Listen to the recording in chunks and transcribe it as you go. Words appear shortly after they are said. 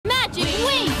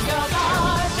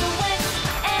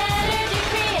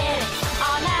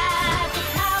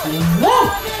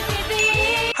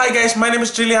Hi guys, my name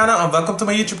is Juliana and welcome to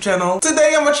my YouTube channel.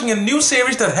 Today I'm watching a new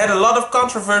series that had a lot of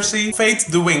controversy, Fate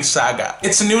the Winx Saga.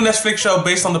 It's a new Netflix show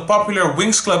based on the popular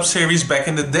Winx Club series back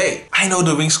in the day. I know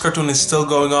the Winx cartoon is still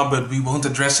going on, but we won't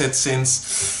address it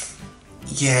since...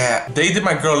 yeah, they did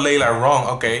my girl Layla wrong,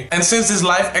 okay? And since this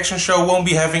live action show won't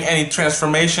be having any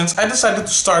transformations, I decided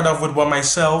to start off with one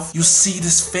myself. You see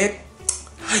this fit?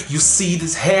 You see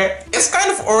this hair? It's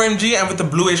kind of orangey and with a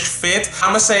bluish fit.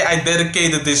 I'ma say I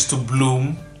dedicated this to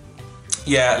Bloom.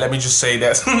 Yeah, let me just say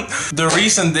that. The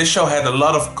reason this show had a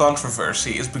lot of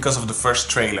controversy is because of the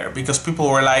first trailer. Because people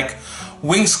were like,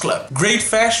 Winx Club, great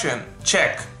fashion,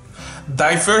 check.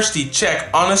 Diversity, check.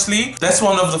 Honestly, that's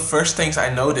one of the first things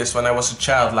I noticed when I was a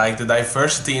child. Like the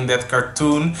diversity in that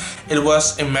cartoon, it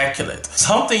was immaculate.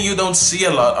 Something you don't see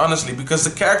a lot, honestly, because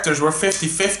the characters were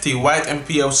 50-50, white and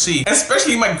POC.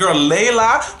 Especially my girl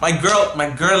Layla, my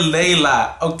girl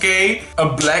Layla, okay? A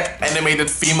black animated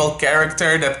female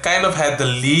character that kind of had the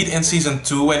lead in season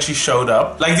 2 when she showed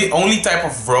up. Like the only type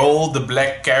of role the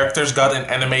black characters got in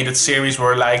animated series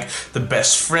were like the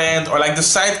best friend or like the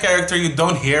side character you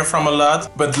don't hear from a lot.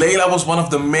 But Layla was one of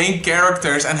the main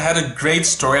characters and had a great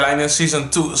storyline in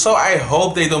season 2, so I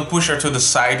hope they don't push her to the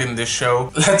side in this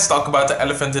show. Let's talk about the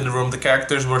elephant in the room. The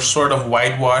characters were sort of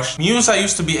whitewashed. Musa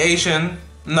used to be Asian,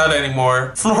 not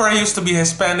anymore. Flora used to be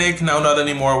Hispanic, now not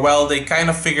anymore. Well, they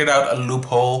kind of figured out a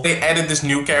loophole. They added this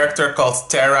new character called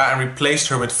Tara and replaced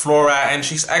her with Flora, and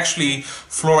she's actually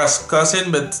Flora's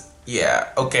cousin, but yeah,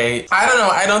 okay. I don't know,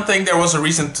 I don't think there was a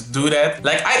reason to do that.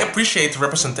 Like, I appreciate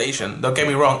representation, don't get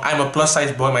me wrong, I'm a plus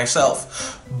size boy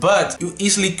myself. But you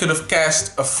easily could have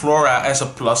cast a Flora as a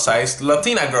plus size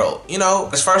Latina girl, you know?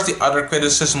 As far as the other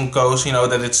criticism goes, you know,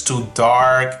 that it's too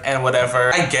dark and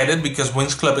whatever. I get it because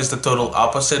Winx Club is the total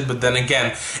opposite, but then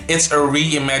again, it's a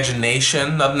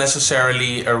reimagination, not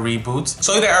necessarily a reboot.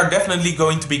 So there are definitely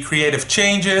going to be creative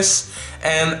changes.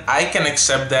 And I can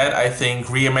accept that. I think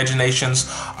reimaginations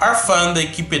are fun, they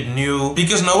keep it new.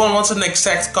 Because no one wants an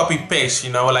exact copy-paste,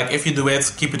 you know? Like if you do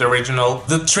it, keep it original.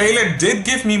 The trailer did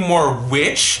give me more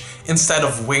Witch instead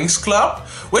of Winx Club,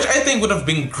 which I think would have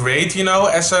been great, you know,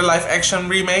 as a live action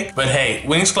remake. But hey,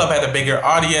 Winx Club had a bigger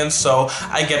audience, so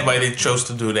I get why they chose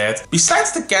to do that.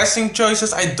 Besides the casting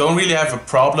choices, I don't really have a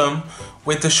problem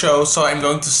with the show, so I'm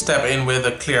going to step in with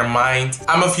a clear mind.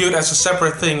 I'm viewed as a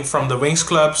separate thing from the Winx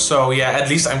Club, so yeah, at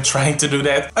least I'm trying to do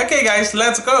that. Okay guys,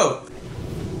 let's go!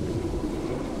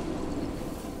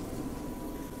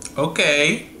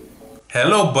 Okay.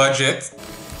 Hello budget.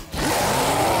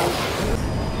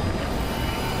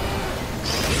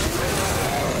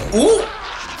 Ooh!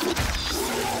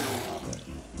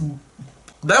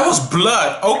 That was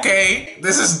blood, okay.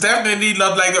 This is definitely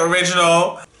not like the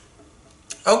original.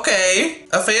 Okay,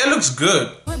 Althea looks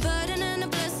good.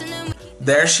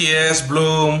 There she is,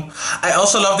 Bloom. I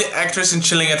also love the actress in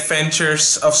Chilling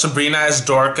Adventures of Sabrina as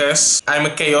Dorcas. I'm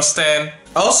a Chaos stan.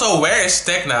 Also, where is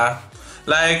Tekna?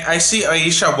 Like, I see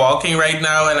Aisha walking right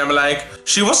now and I'm like,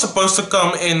 she was supposed to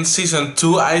come in season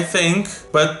 2, I think.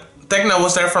 But Tekna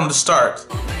was there from the start.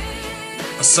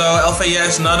 So Althea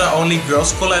is not the only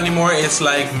girls' school anymore, it's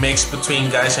like mixed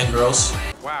between guys and girls.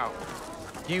 Wow.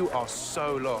 You are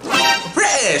so lost.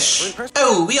 British!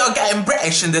 Oh, we are getting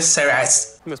British in this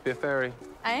series. You must be a fairy.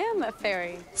 I am a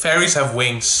fairy. Fairies have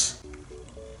wings.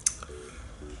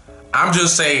 I'm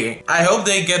just saying. I hope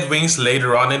they get wings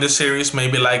later on in the series,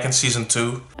 maybe like in season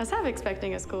 2. I was half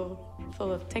expecting a school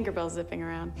full of Tinkerbells zipping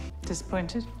around.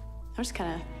 Disappointed? I was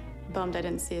kind of bummed I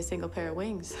didn't see a single pair of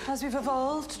wings. As we've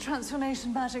evolved,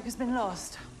 transformation magic has been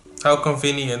lost. How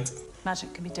convenient.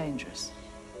 Magic can be dangerous,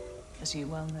 as you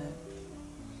well know.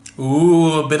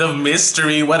 Ooh, a bit of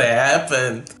mystery. What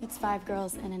happened? It's 5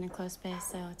 girls in an enclosed space,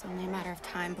 so it's only a matter of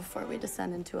time before we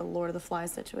descend into a Lord of the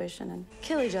Flies situation and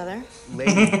kill each other.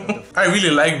 I really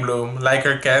like Bloom. Like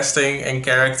her casting and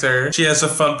character. She has a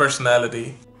fun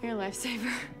personality. You're a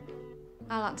lifesaver.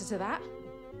 I'll answer to that.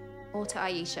 Or to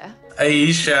Aisha.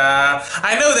 Aisha.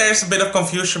 I know there's a bit of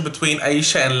confusion between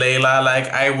Aisha and Layla. Like,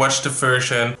 I watched the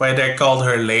version where they called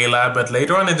her Layla, but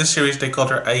later on in the series they called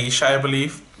her Aisha, I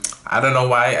believe. I don't know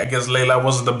why. I guess Layla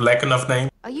wasn't a black enough name.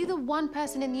 Are you the one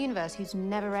person in the universe who's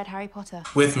never read Harry Potter?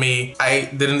 With me. I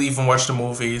didn't even watch the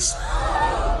movies.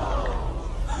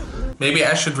 Maybe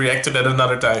I should react to that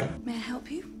another time. May I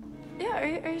help you? Yeah,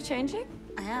 are you changing?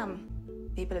 I am.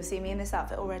 People have seen me in this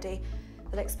outfit already.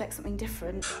 They'll expect something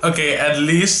different. Okay, at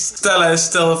least Stella is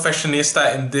still a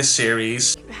fashionista in this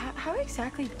series. How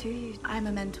exactly do you... I'm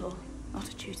a mentor, not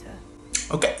a tutor.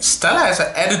 Okay, Stella has an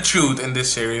attitude in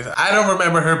this series. I don't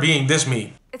remember her being this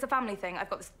mean. It's a family thing. I've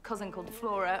got this cousin called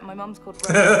Flora, and my mum's called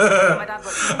Rose. My dad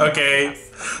works in Okay,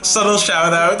 subtle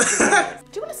shout out.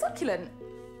 Do you want a succulent?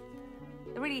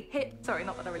 really hip. Sorry,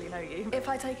 not that I really know you. If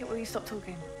I take it, will you stop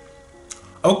talking?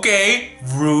 Okay,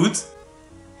 rude.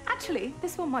 Actually,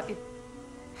 this one might be.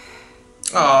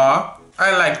 Aw,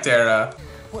 I like Tara.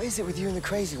 What is it with you and the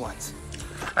crazy ones?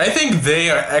 I think they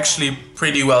are actually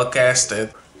pretty well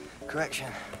casted. Correction.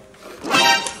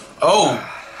 Oh,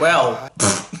 well.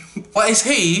 What is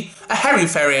he? A hairy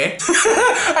fairy?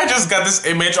 I just got this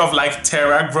image of like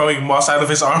Tara growing moss out of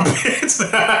his armpits.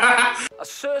 A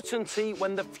certainty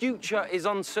when the future is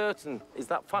uncertain. Is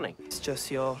that funny? It's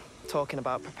just you're talking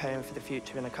about preparing for the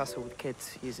future in a castle with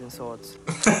kids using swords.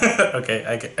 Okay,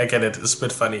 I get it. It's a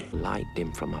bit funny. Light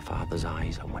dimmed from my father's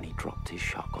eyes, and when he dropped his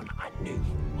shotgun, I knew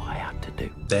what I had to do.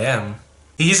 Damn.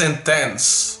 He's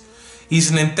intense.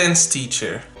 He's an intense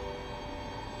teacher.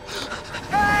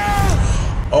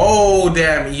 Oh,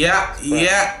 damn.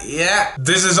 Yeah.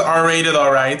 This is R-rated,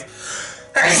 alright.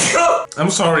 I'm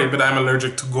sorry, but I'm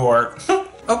allergic to gore.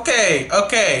 Okay.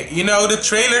 You know, the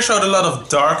trailer showed a lot of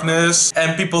darkness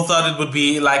and people thought it would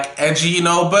be like edgy, you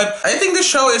know, but I think the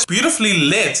show is beautifully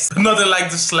lit. Not in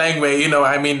like the slang way, you know,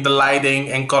 I mean the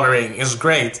lighting and coloring is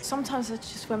great. Sometimes I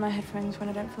just wear my headphones when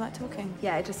I don't feel like talking.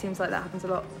 Yeah, it just seems like that happens a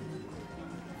lot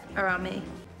around me.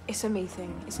 It's a me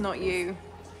thing, it's not you.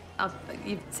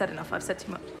 You've said enough, I've said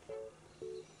too much.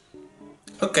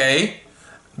 Okay.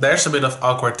 There's a bit of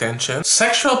awkward tension.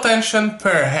 Sexual tension,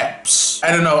 perhaps.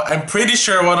 I don't know, I'm pretty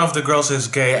sure one of the girls is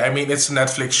gay. I mean, it's a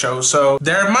Netflix show, so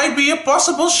there might be a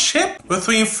possible ship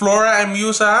between Flora and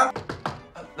Musa.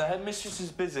 The headmistress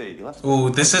is busy. Ooh,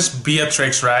 this is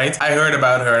Beatrix, right? I heard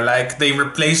about her. Like, they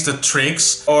replaced the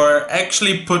tricks, or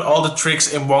actually put all the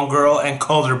tricks in one girl and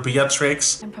called her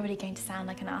Beatrix. I'm probably going to sound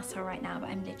like an asshole right now, but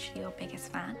I'm literally your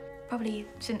biggest fan. Probably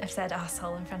shouldn't have said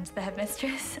asshole in front of the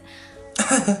headmistress.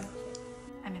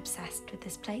 I'm obsessed with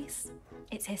this place.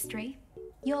 Its history.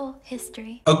 Your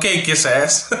history. Okay, kiss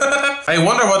ass. I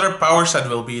wonder what her power set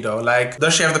will be though. Like,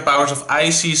 does she have the powers of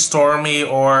Icy, Stormy,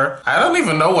 or... I don't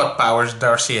even know what powers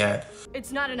Darcy had.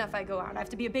 It's not enough I go out. I have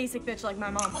to be a basic bitch like my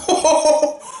mom.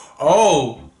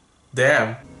 Oh,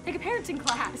 damn. Take a parenting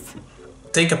class.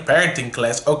 Take a parenting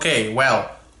class. Okay,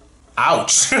 well.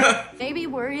 Ouch. Maybe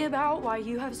worry about why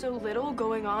you have so little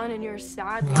going on in your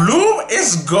sad life. Bloom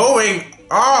is going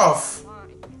off.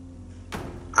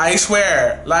 I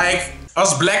swear, like,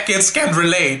 us black kids can't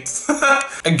relate.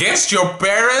 Against your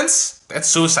parents? That's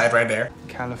suicide right there.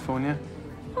 California.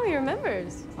 Oh, he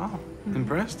remembers. Oh,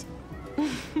 impressed?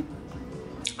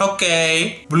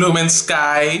 Okay, Bloom and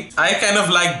Sky. I kind of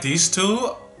like these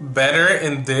two better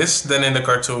in this than in the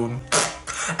cartoon.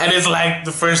 And it's like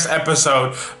the first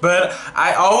episode. But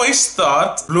I always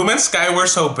thought Bloom and Sky were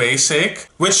so basic.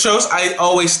 Which shows I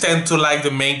always tend to like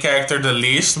the main character the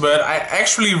least. But I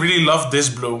actually really love this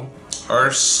Bloom.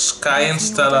 Or Sky and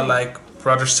Stella like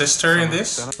brother-sister in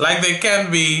this. Like they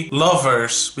can be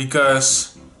lovers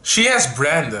because she has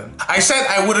Brandon. I said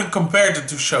I wouldn't compare the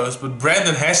two shows, but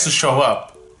Brandon has to show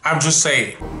up. I'm just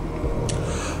saying.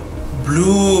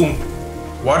 Bloom,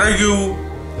 what are you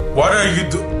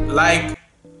doing? Like,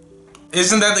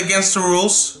 isn't that against the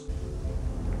rules?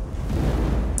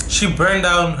 She burned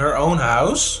down her own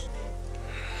house?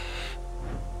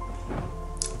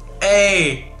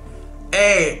 Hey,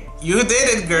 you did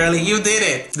it, girlie, you did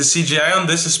it. The CGI on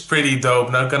this is pretty dope,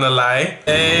 not gonna lie.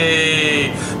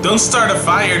 Hey, don't start a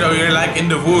fire though, you're like in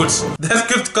the woods. That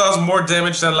could cause more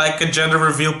damage than like a gender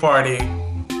reveal party.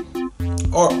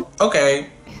 Or, okay.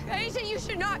 Aisha, you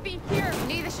should not be here.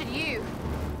 Neither should you.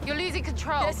 You're losing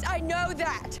control. Yes, I know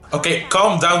that. Okay,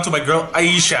 calm down to my girl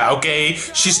Aisha, okay?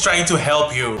 She's trying to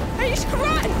help you. Aisha,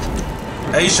 run!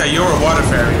 Aisha, you're a water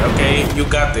fairy, okay? You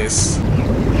got this.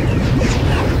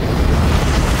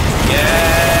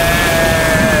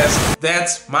 Yes!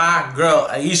 That's my girl,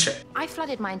 Aisha. I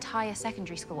flooded my entire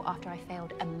secondary school after I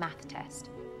failed a math test.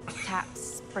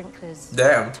 Taps, sprinklers,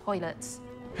 Damn. toilets.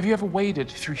 Have you ever waded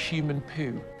through human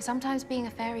poo? Sometimes being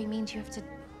a fairy means you have to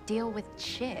deal with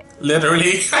shit.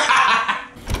 Literally.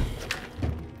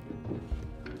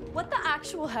 What the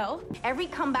actual hell? Every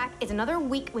comeback is another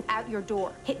week without your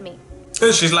door. Hit me.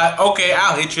 She's like, okay,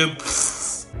 I'll hit you.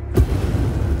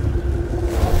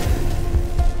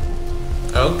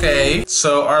 Okay,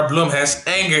 so our Bloom has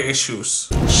anger issues.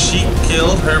 She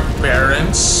killed her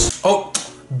parents. Oh,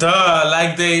 duh,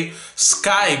 like they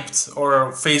Skyped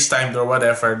or FaceTimed or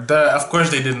whatever. Duh, of course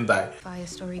they didn't die. Fire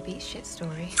story beats shit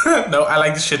story. No, I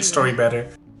like the shit story better.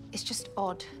 It's just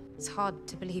odd. It's hard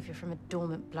to believe you're from a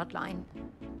dormant bloodline.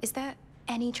 Is there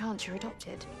any chance you're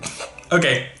adopted?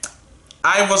 Okay,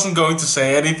 I wasn't going to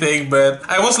say anything, but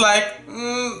I was like,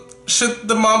 should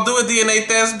the mom do a DNA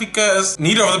test? Because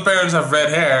neither of the parents have red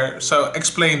hair, so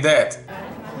explain that.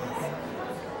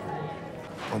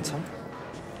 Want some?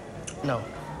 No,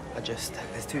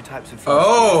 there's two types of...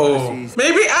 Oh,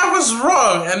 maybe I was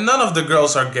wrong and none of the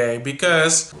girls are gay,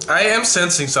 because I am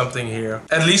sensing something here.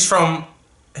 At least from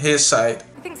his side.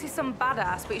 He thinks he's some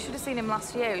badass, but you should have seen him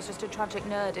last year. He's just a tragic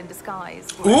nerd in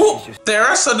disguise. Ooh,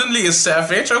 Tara suddenly is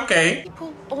savage, okay.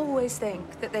 People always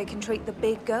think that they can treat the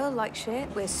big girl like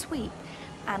shit. We're sweet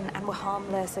and we're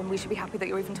harmless and we should be happy that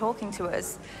you're even talking to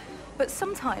us. But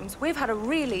sometimes we've had a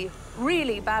really,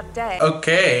 really bad day.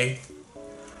 Okay.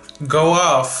 Go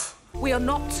off. We are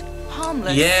not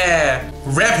harmless. Yeah,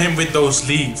 wrap him with those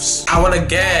leaves. I wanna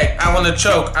gag, I wanna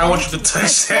choke, I want you to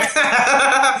touch that.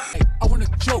 I wanna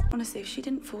choke. Honestly, if she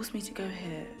didn't force me to go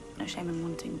here, no shame in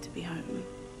wanting to be home.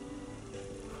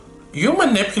 You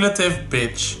manipulative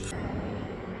bitch.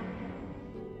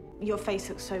 Your face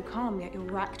looks so calm, yet you're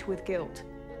racked with guilt.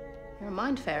 You're a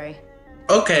mind fairy.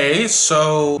 Okay,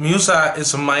 so Musa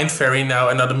is a mind fairy now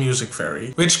and not a music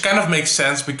fairy. Which kind of makes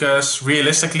sense because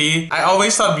realistically, I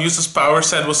always thought Musa's power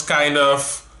set was kind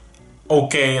of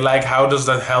okay, like how does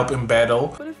that help in battle?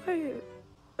 What if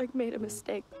I, made a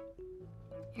mistake?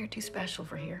 You're too special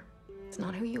for here. It's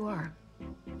not who you are.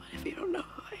 What if you don't know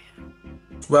who I am?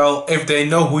 Well, if they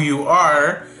know who you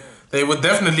are, they would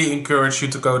definitely encourage you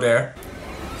to go there.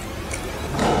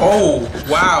 Oh,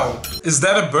 wow. Is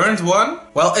that a burnt one?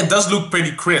 Well, it does look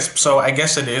pretty crisp, so I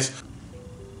guess it is.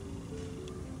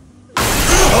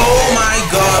 Oh my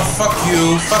god, fuck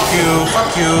you, fuck you,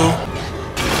 fuck you.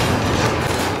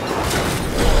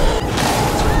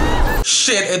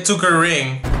 Shit, it took a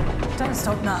ring. Don't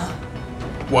stop now.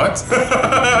 What?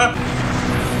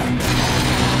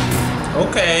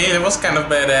 Okay, it was kind of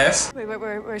badass. Wait,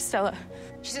 where's Stella?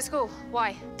 She's at school.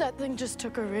 Why? That thing just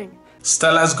took a ring.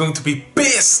 Stella is going to be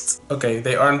pissed. Okay,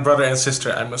 they aren't brother and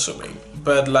sister, I'm assuming.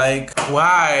 But like,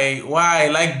 why? Why?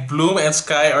 Like Bloom and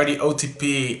Sky are the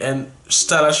OTP and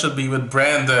Stella should be with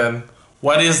Brandon.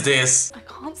 What is this? I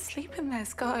can't sleep in there,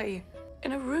 Sky.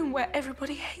 In a room where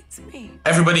everybody hates me.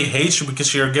 Everybody hates you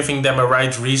because you're giving them a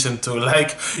right reason to.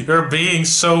 Like, you're being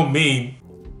so mean.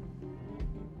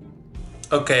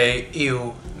 Okay,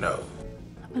 ew, no.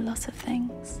 I'm a lot of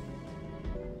things.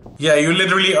 Yeah, you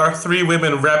literally are three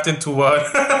women wrapped into one.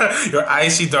 You're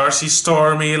Icy, Darcy,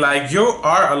 Stormy, like you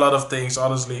are a lot of things,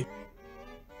 honestly.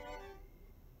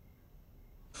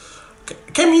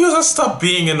 Can Musa stop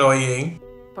being annoying?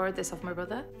 Borrowed this off my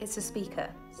brother. It's a speaker,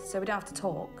 so we don't have to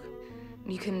talk.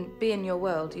 You can be in your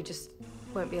world, you just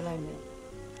won't be alone with it.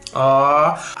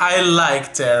 Aww, I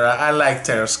like Tara. I like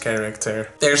Tara's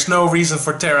character. There's no reason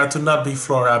for Tara to not be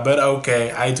Flora, but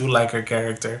okay, I do like her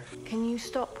character. Can you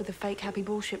stop with the fake happy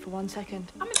bullshit for 1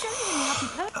 second? I'm a genuinely happy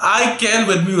person. I can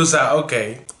with Musa,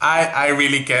 okay. I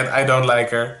really can. I don't like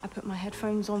her. I put my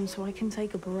headphones on so I can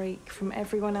take a break from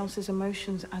everyone else's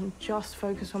emotions and just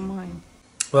focus on mine.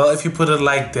 Well, if you put it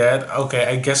like that, okay,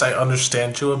 I guess I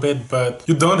understand you a bit, but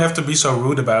you don't have to be so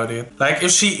rude about it. Like,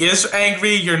 if she is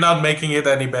angry, you're not making it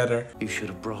any better. You should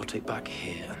have brought it back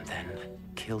here and then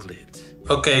killed it.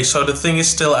 Okay, so the thing is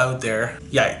still out there.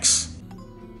 Yikes.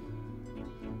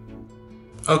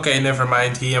 Okay, never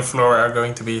mind. He and Flora are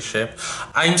going to be a ship.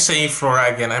 I'm saying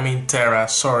Flora again. I mean Tara.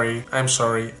 Sorry. I'm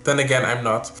sorry. Then again, I'm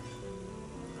not.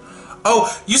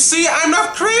 Oh, you see, I'm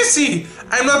not crazy.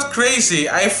 I'm not crazy.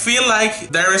 I feel like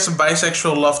there is a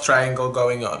bisexual love triangle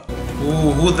going on.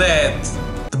 Ooh, who that?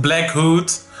 The Black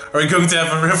Hood? Are we going to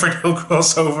have a Riverdale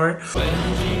crossover?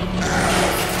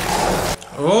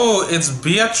 Oh, it's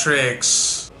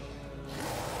Beatrix.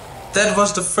 That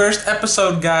was the first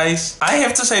episode, guys. I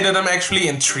have to say that I'm actually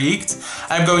intrigued.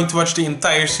 I'm going to watch the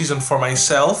entire season for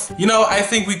myself. You know, I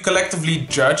think we collectively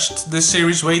judged this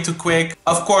series way too quick.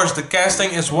 Of course, the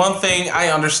casting is one thing I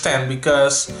understand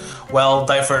because, well,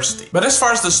 diversity. But as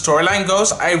far as the storyline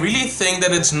goes, I really think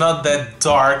that it's not that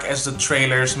dark as the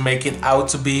trailers make it out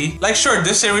to be. Like, sure,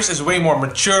 this series is way more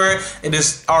mature. It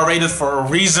is R-rated for a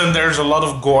reason. There's a lot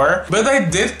of gore. But I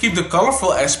did keep the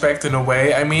colorful aspect in a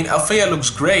way. I mean, Althea looks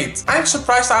great. I'm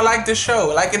surprised I like this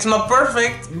show. Like, it's not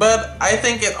perfect, but I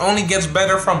think it only gets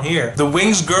better from here. The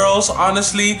Winx girls,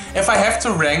 honestly, if I have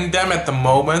to rank them at the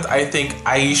moment, I think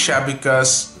Aisha,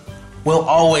 because will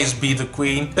always be the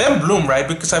queen. Then Bloom, right?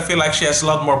 Because I feel like she has a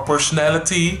lot more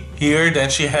personality here than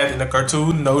she had in the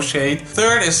cartoon, no shade.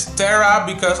 Third is Tara,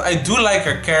 because I do like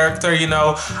her character, you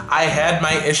know. I had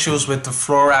my issues with the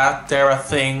Flora Tara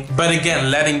thing, but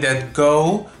again, letting that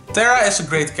go Tara is a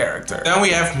great character. Then we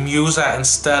have Musa and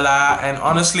Stella, and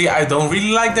honestly I don't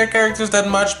really like their characters that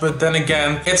much, but then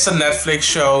again it's a Netflix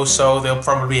show, so they'll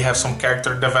probably have some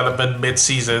character development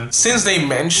mid-season. Since they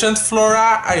mentioned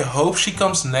Flora, I hope she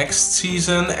comes next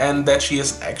season and that she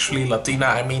is actually Latina.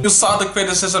 I mean, you saw the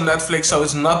criticism on Netflix, so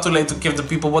it's not too late to give the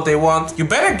people what they want. You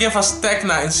better give us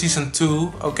Tekna in season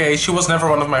 2, okay? She was never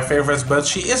one of my favorites, but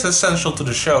she is essential to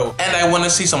the show. And I want to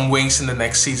see some Winx in the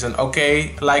next season,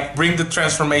 okay? Like, bring the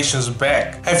transformations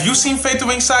back. Have you seen Fate the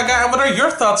Winx Saga, and what are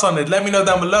your thoughts on it? Let me know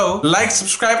down below. Like,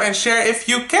 subscribe, and share if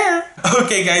you care.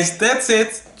 Okay guys, that's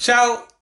it. Ciao!